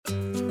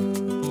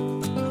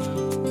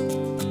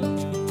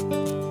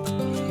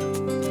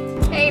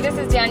Hey, this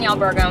is Danielle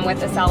Burgum with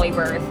Asali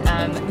Birth,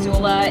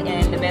 doula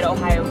in the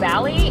Mid-Ohio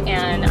Valley,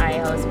 and I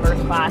host birth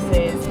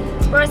classes,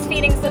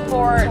 breastfeeding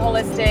support,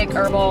 holistic,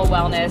 herbal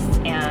wellness,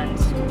 and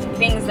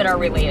things that are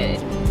related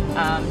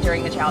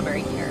during the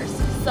childbearing years.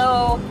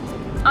 So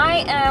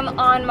I am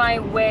on my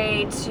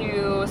way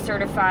to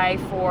certify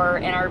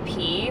for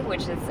NRP,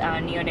 which is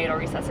neonatal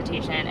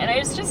resuscitation, and I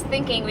was just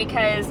thinking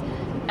because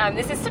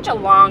this is such a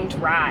long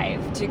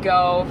drive to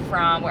go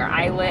from where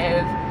I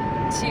live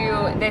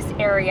to this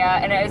area,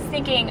 and I was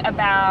thinking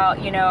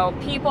about, you know,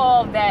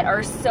 people that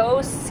are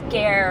so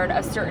scared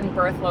of certain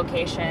birth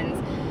locations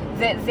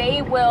that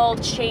they will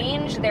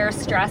change their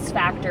stress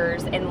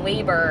factors in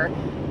labor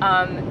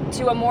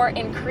to a more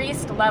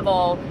increased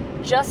level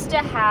just to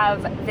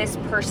have this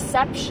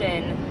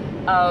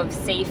perception of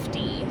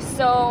safety.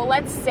 So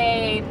let's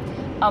say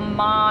a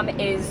mom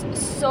is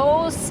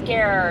so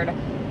scared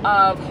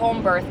of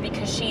home birth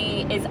because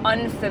she is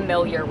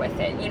unfamiliar with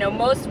it. You know,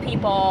 most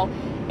people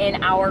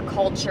in our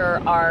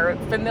culture are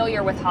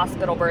familiar with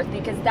hospital birth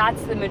because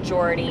that's the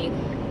majority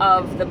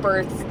of the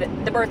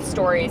birth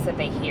stories that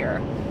they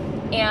hear.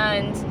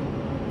 And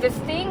the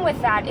thing with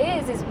that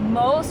is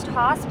most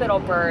hospital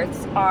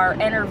births are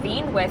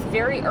intervened with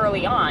very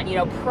early on. You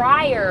know,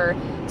 prior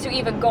to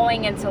even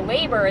going into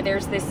labor,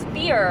 there's this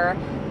fear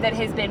that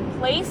has been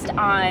placed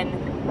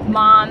on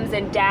moms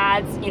and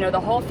dads, you know, the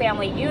whole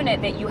family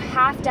unit, that you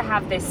have to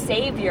have this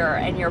savior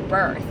in your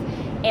birth.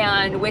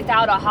 And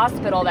without a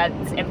hospital,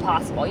 that's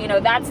impossible. You know,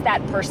 that's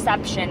that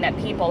perception that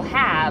people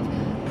have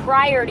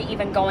prior to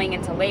even going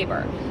into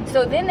labor.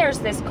 So then there's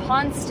this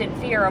constant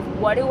fear of,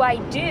 what do I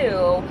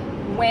do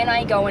when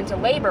I go into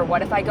labor?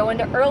 What if I go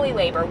into early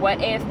labor?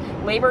 What if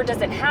labor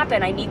doesn't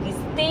happen? I need these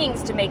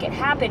things to make it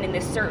happen in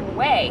this certain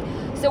way.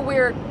 So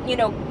we're, you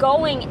know,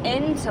 going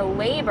into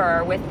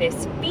labor with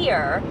this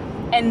fear,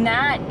 and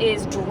that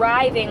is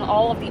driving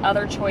all of the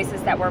other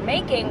choices that we're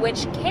making,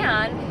 which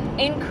can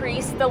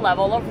increase the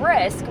level of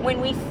risk when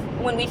we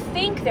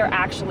think they're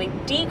actually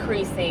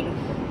decreasing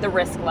the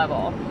risk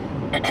level.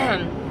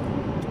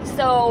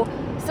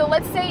 So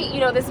let's say, you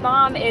know, this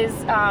mom is,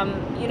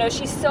 you know,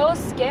 she's so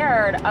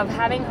scared of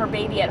having her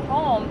baby at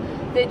home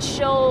that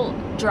she'll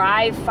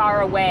drive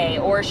far away,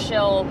 or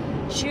she'll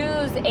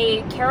choose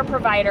a care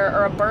provider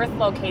or a birth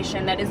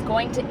location that is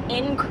going to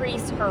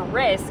increase her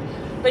risk,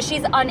 but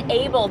she's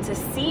unable to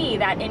see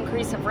that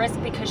increase of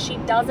risk because she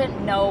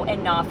doesn't know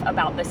enough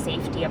about the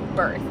safety of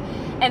birth.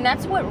 And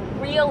that's what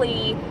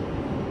really,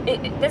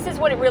 this is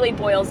what it really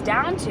boils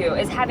down to,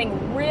 is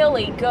having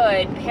really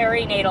good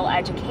perinatal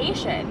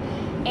education.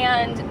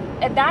 And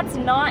that's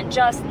not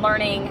just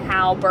learning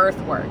how birth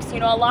works.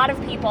 You know, a lot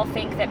of people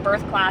think that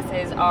birth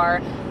classes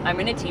are, I'm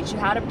going to teach you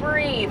how to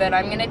breathe, and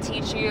I'm going to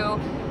teach you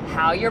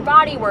how your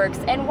body works.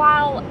 And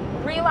while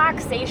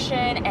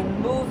relaxation and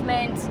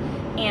movement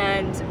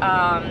and,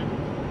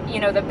 you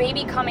know, the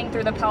baby coming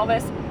through the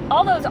pelvis,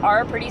 all those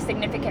are pretty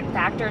significant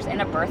factors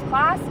in a birth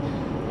class,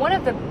 one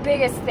of the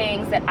biggest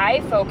things that I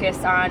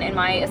focus on in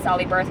my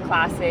Asali birth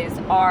classes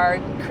are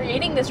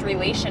creating this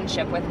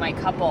relationship with my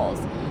couples.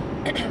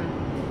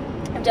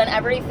 I've done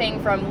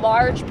everything from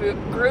large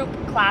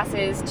group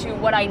classes to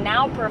what I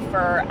now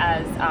prefer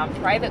as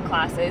private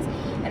classes,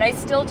 and I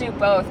still do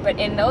both, but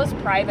in those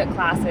private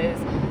classes,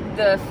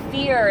 the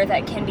fear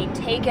that can be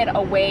taken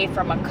away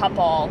from a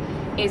couple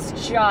is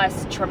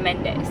just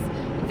tremendous.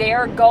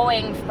 They're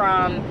going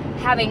from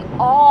having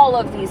all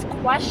of these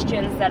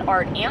questions that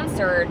aren't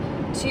answered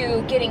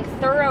to getting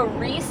thorough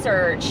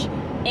research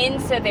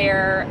into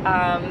their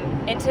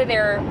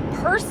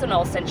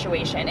personal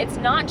situation. It's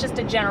not just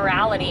a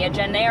generality, a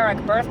generic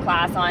birth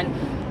class on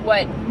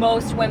what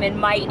most women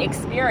might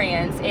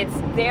experience. It's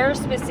their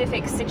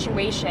specific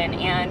situation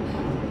and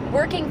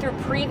working through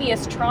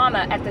previous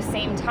trauma at the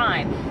same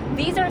time.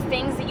 These are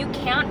things that you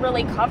can't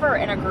really cover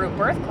in a group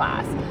birth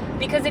class,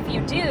 because if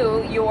you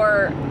do,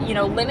 you're, you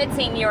know,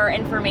 limiting your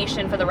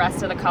information for the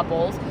rest of the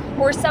couples,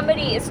 or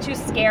somebody is too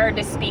scared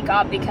to speak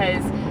up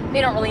because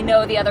they don't really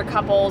know the other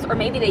couples, or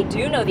maybe they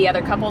do know the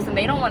other couples and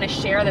they don't want to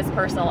share this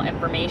personal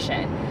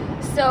information.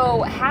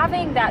 So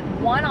having that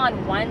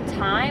one-on-one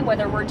time,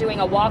 whether we're doing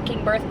a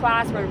walking birth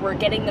class where we're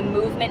getting the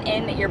movement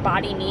in that your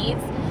body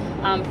needs,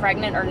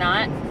 pregnant or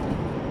not,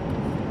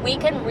 we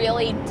can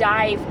really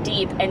dive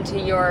deep into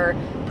your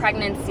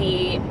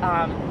pregnancy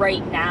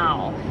right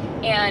now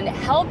and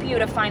help you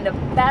to find the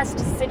best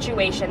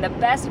situation, the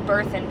best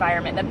birth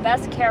environment, the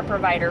best care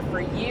provider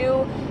for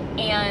you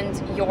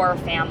and your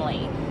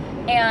family.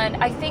 And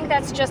I think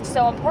that's just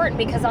so important,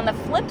 because on the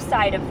flip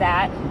side of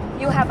that,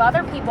 you have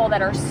other people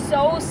that are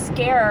so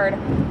scared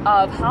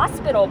of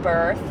hospital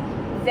birth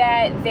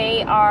that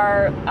they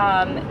are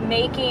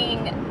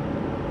making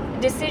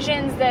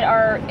decisions that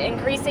are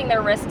increasing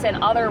their risks in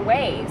other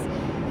ways.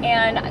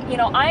 And, you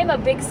know, I'm a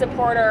big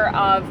supporter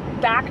of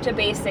back to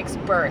basics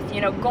birth,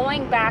 you know,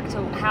 going back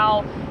to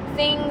how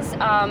things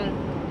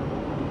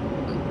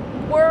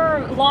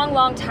were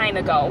long time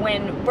ago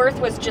when birth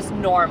was just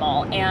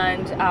normal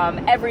and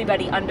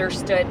everybody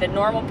understood the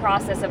normal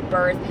process of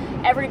birth.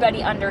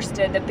 Everybody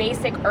understood the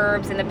basic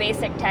herbs and the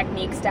basic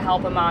techniques to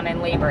help a mom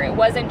in labor. It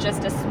wasn't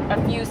just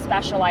a few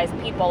specialized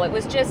people. It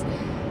was just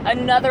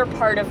another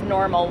part of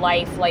normal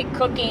life, like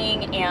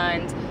cooking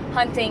and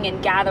hunting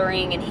and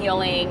gathering and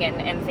healing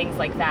and things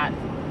like that.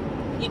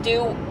 You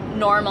do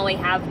normally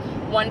have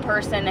one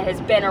person that has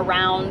been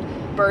around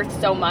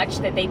birth so much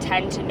that they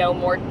tend to know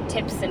more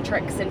tips and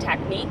tricks and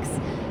techniques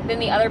than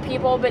the other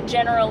people, but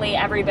generally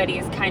everybody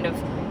is kind of,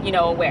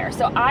 aware.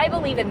 So I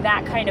believe in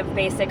that kind of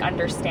basic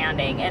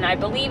understanding, and I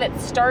believe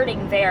it's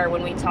starting there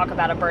when we talk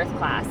about a birth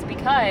class,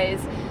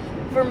 because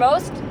for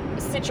most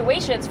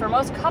situations, for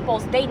most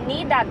couples, they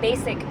need that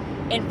basic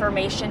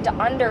information to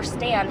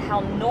understand how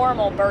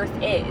normal birth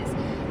is.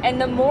 And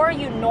the more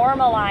you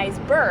normalize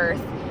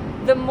birth,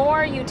 the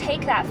more you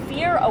take that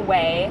fear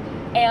away,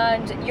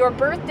 and your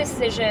birth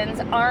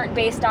decisions aren't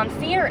based on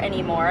fear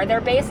anymore.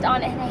 They're based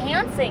on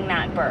enhancing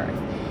that birth.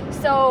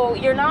 So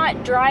you're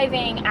not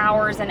driving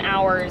hours and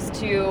hours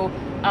to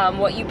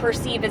what you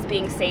perceive as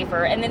being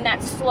safer, and then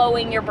that's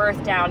slowing your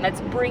birth down.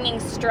 That's bringing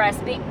stress,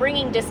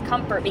 bringing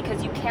discomfort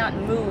because you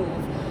can't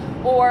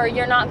move. Or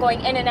you're not going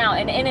in and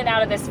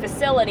out of this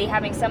facility,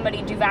 having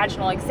somebody do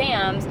vaginal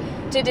exams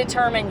to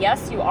determine,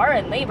 yes, you are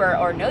in labor,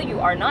 or no, you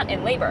are not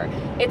in labor.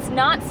 It's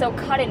not so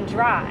cut and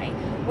dry.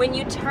 When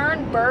you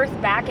turn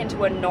birth back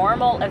into a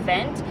normal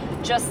event,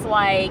 just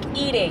like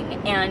eating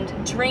and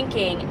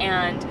drinking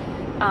and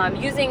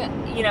using,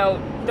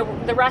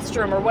 the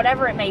restroom or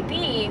whatever it may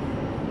be,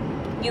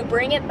 you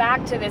bring it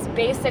back to this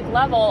basic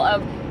level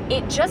of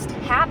it just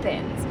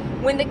happens.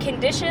 When the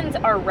conditions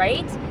are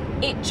right,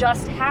 it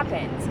just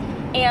happens.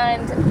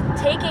 And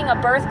taking a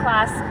birth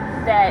class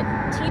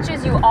that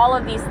teaches you all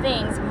of these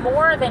things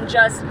more than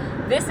just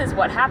this is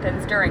what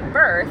happens during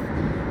birth,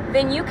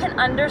 then you can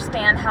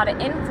understand how to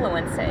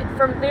influence it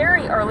from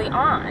very early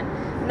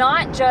on,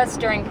 not just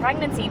during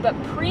pregnancy, but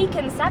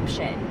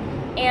preconception.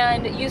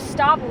 And you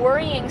stop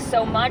worrying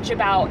so much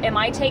about, am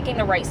I taking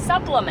the right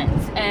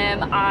supplements?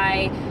 Am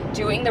I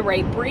doing the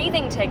right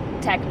breathing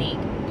technique?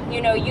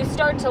 You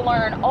start to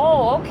learn,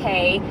 oh,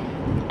 okay,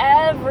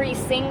 every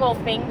single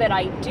thing that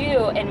I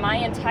do in my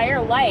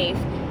entire life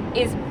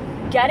is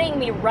getting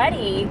me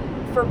ready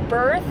for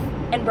birth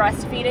and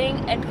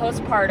breastfeeding and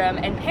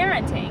postpartum and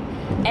parenting.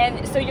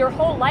 And so your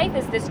whole life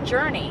is this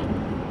journey.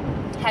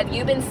 Have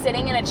you been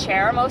sitting in a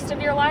chair most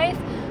of your life?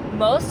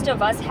 Most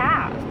of us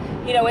have.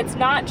 It's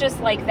not just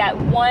like that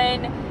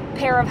one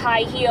pair of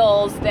high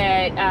heels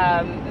that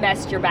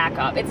messed your back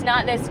up. It's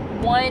not this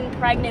one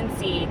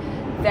pregnancy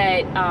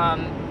that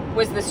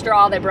was the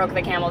straw that broke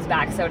the camel's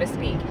back, so to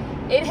speak.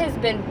 It has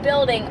been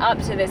building up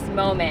to this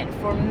moment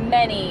for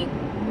many,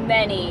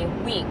 many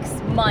weeks,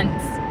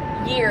 months,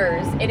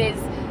 years. It is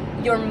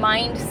your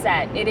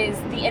mindset. It is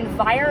the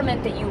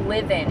environment that you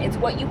live in. It's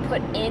what you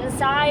put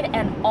inside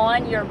and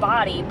on your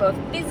body, both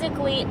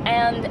physically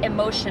and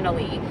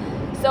emotionally.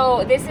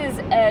 So this is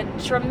a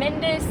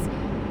tremendous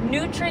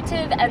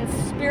nutritive and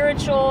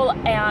spiritual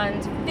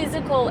and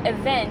physical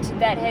event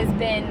that has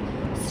been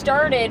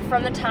started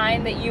from the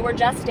time that you were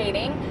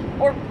gestating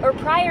or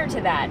prior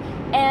to that.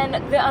 And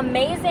the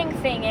amazing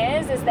thing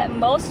is that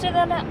most of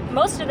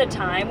the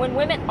time when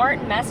women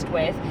aren't messed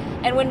with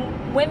and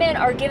when women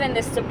are given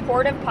this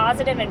supportive,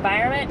 positive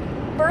environment,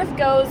 birth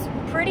goes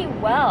pretty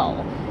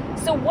well.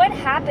 So what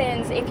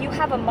happens if you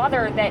have a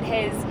mother that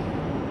has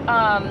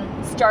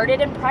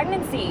started in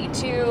pregnancy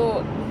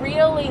to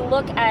really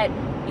look at,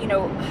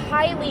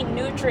 highly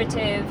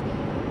nutritive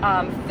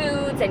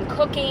foods and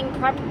cooking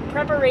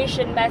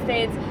preparation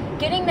methods,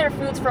 getting their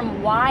foods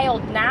from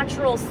wild,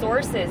 natural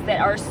sources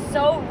that are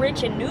so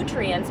rich in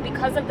nutrients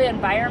because of the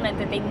environment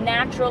that they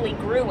naturally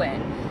grew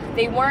in.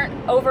 They weren't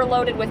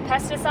overloaded with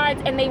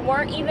pesticides, and they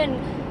weren't even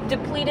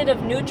depleted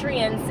of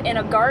nutrients in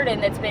a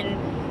garden that's been,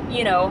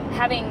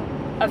 having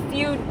a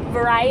few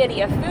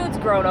variety of foods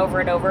grown over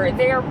and over.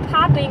 They're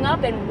popping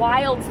up in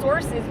wild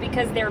sources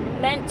because they're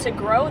meant to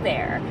grow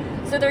there.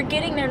 So they're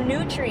getting their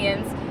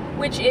nutrients,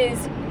 which is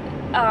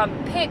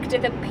picked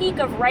at the peak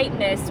of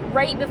ripeness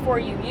right before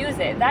you use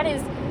it. That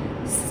is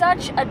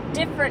such a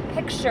different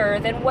picture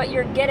than what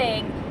you're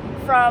getting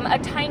from a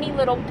tiny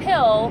little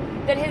pill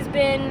that has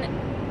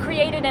been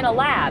created in a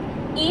lab,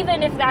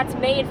 even if that's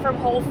made from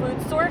whole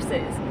food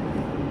sources.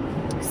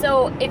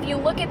 So if you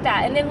look at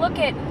that and then look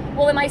at,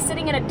 well, am I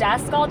sitting at a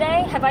desk all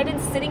day? Have I been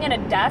sitting at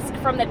a desk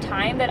from the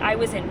time that I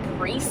was in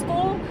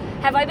preschool?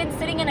 Have I been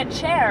sitting in a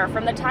chair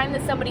from the time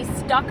that somebody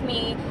stuck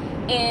me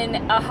in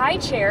a high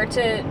chair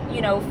to,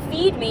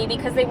 feed me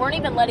because they weren't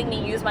even letting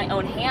me use my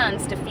own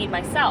hands to feed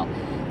myself?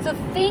 So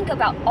think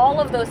about all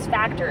of those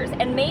factors,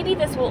 and maybe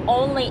this will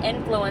only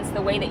influence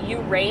the way that you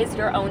raise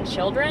your own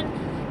children,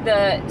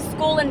 the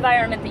school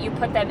environment that you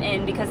put them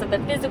in because of the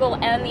physical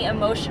and the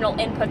emotional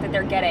input that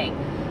they're getting,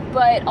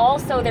 but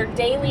also their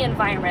daily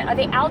environment. Are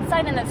they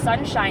outside in the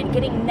sunshine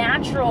getting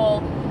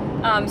natural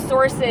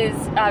sources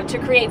to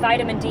create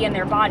vitamin D in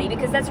their body?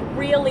 Because that's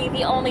really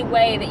the only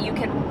way that you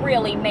can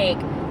really make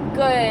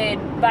good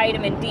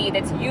vitamin D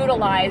that's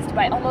utilized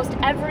by almost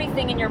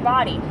everything in your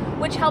body,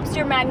 which helps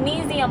your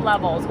magnesium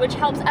levels, which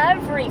helps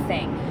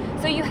everything.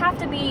 So you have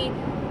to be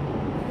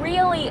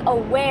really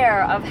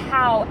aware of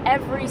how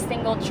every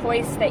single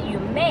choice that you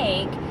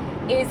make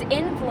is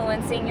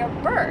influencing your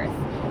birth.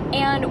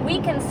 And we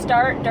can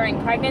start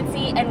during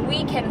pregnancy and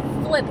we can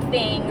flip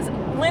things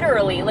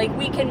literally, like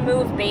we can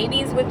move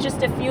babies with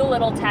just a few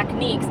little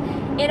techniques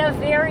in a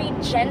very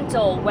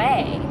gentle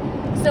way.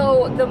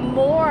 So the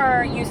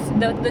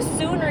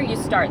sooner you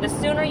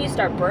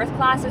start birth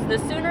classes, the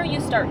sooner you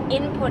start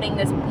inputting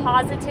this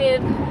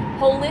positive,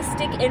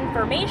 holistic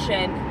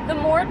information, the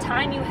more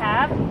time you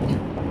have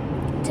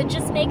to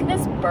just make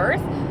this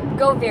birth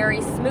go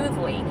very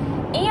smoothly.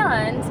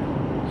 And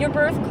your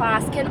birth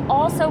class can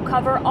also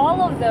cover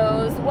all of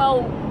those,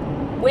 well,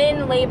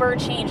 when labor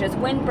changes,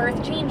 when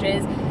birth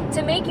changes,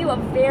 to make you a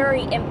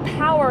very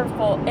empowered,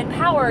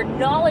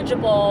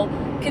 knowledgeable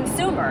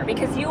consumer,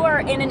 because you are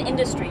in an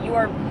industry, you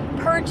are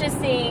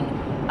purchasing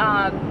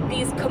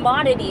these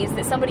commodities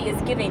that somebody is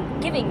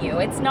giving you.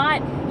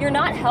 You're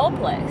not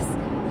helpless.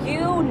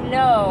 You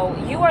know,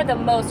 you are the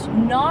most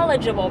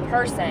knowledgeable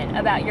person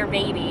about your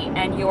baby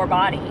and your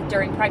body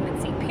during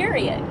pregnancy,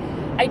 period.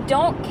 I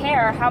don't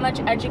care how much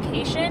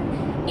education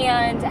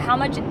and how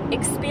much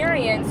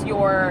experience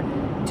your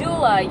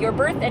doula, your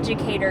birth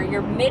educator,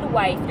 your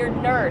midwife, your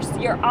nurse,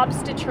 your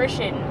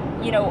obstetrician,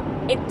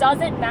 it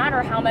doesn't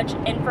matter how much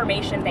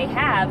information they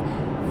have.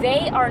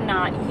 They are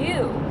not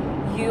you.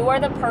 You are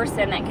the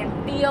person that can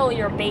feel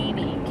your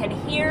baby, can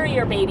hear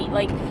your baby,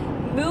 like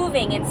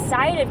moving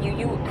inside of you.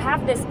 You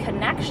have this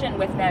connection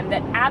with them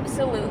that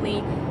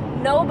absolutely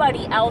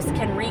nobody else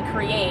can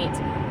recreate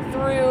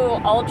through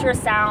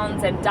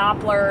ultrasounds and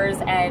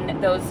Dopplers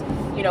and those,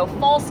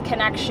 false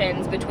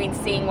connections between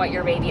seeing what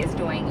your baby is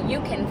doing. You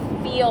can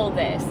feel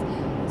this.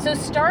 So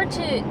start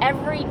to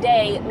every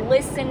day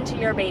listen to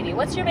your baby.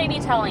 What's your baby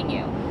telling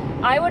you?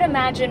 I would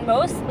imagine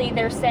mostly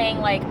they're saying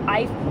like,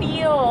 I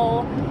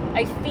feel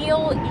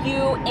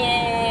you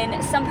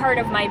in some part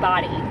of my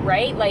body,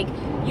 right? Like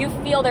you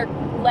feel their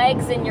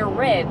legs in your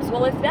ribs.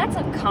 Well, if that's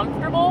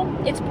uncomfortable,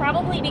 it's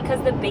probably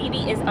because the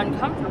baby is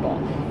uncomfortable.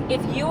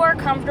 If you are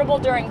comfortable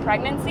during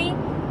pregnancy,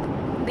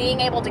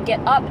 being able to get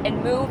up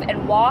and move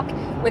and walk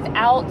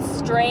without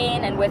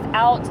strain and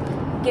without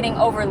getting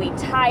overly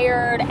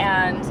tired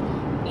and,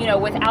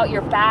 without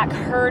your back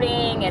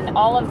hurting and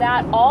all of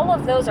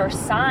those are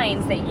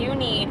signs that you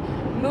need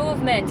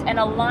movement and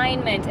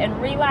alignment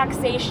and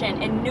relaxation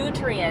and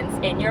nutrients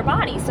in your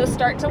body. So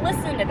start to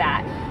listen to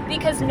that,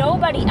 because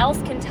nobody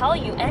else can tell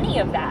you any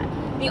of that.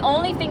 The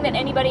only thing that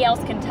anybody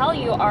else can tell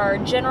you are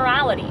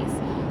generalities.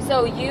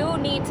 So you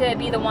need to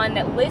be the one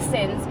that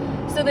listens,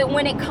 so that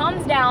when it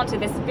comes down to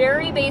this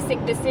very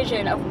basic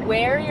decision of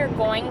where you're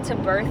going to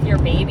birth your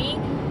baby,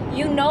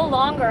 you no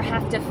longer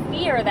have to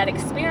fear that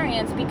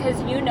experience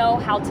because you know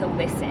how to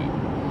listen.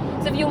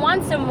 So if you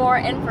want some more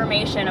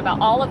information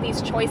about all of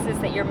these choices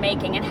that you're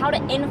making and how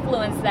to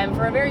influence them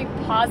for a very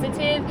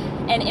positive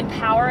and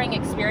empowering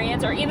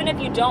experience, or even if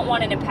you don't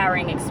want an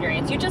empowering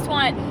experience, you just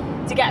want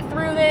to get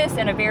through this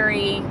in a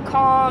very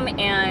calm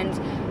and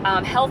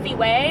healthy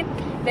way,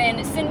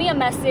 then send me a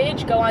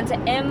message. Go on to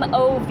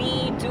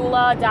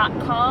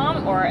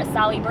movdoula.com or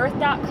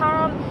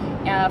sallybirth.com.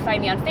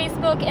 Find me on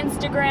Facebook,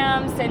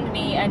 Instagram, send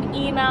me an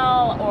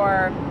email,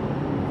 or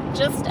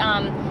just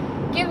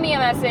give me a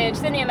message,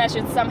 send me a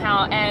message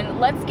somehow, and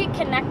let's get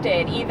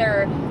connected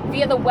either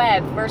via the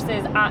web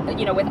versus,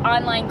 with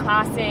online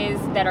classes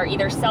that are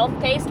either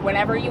self-paced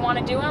whenever you want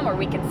to do them, or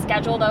we can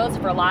schedule those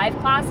for live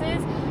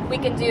classes. We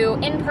can do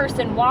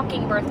in-person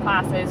walking birth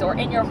classes or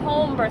in your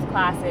home birth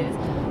classes,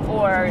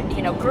 or,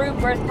 group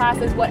birth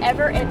classes,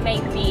 whatever it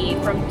may be,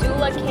 from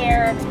doula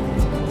care,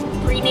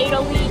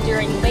 prenatally,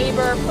 during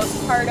labor,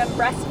 postpartum,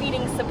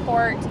 breastfeeding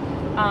support,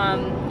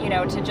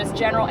 to just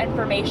general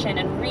information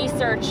and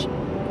research,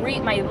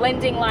 read my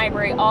lending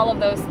library, all of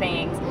those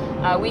things.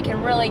 We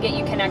can really get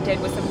you connected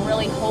with some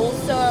really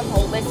wholesome,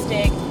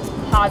 holistic,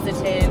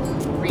 positive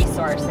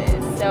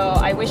resources. So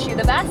I wish you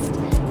the best.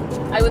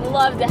 I would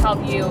love to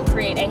help you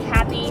create a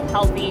happy,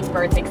 healthy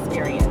birth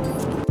experience.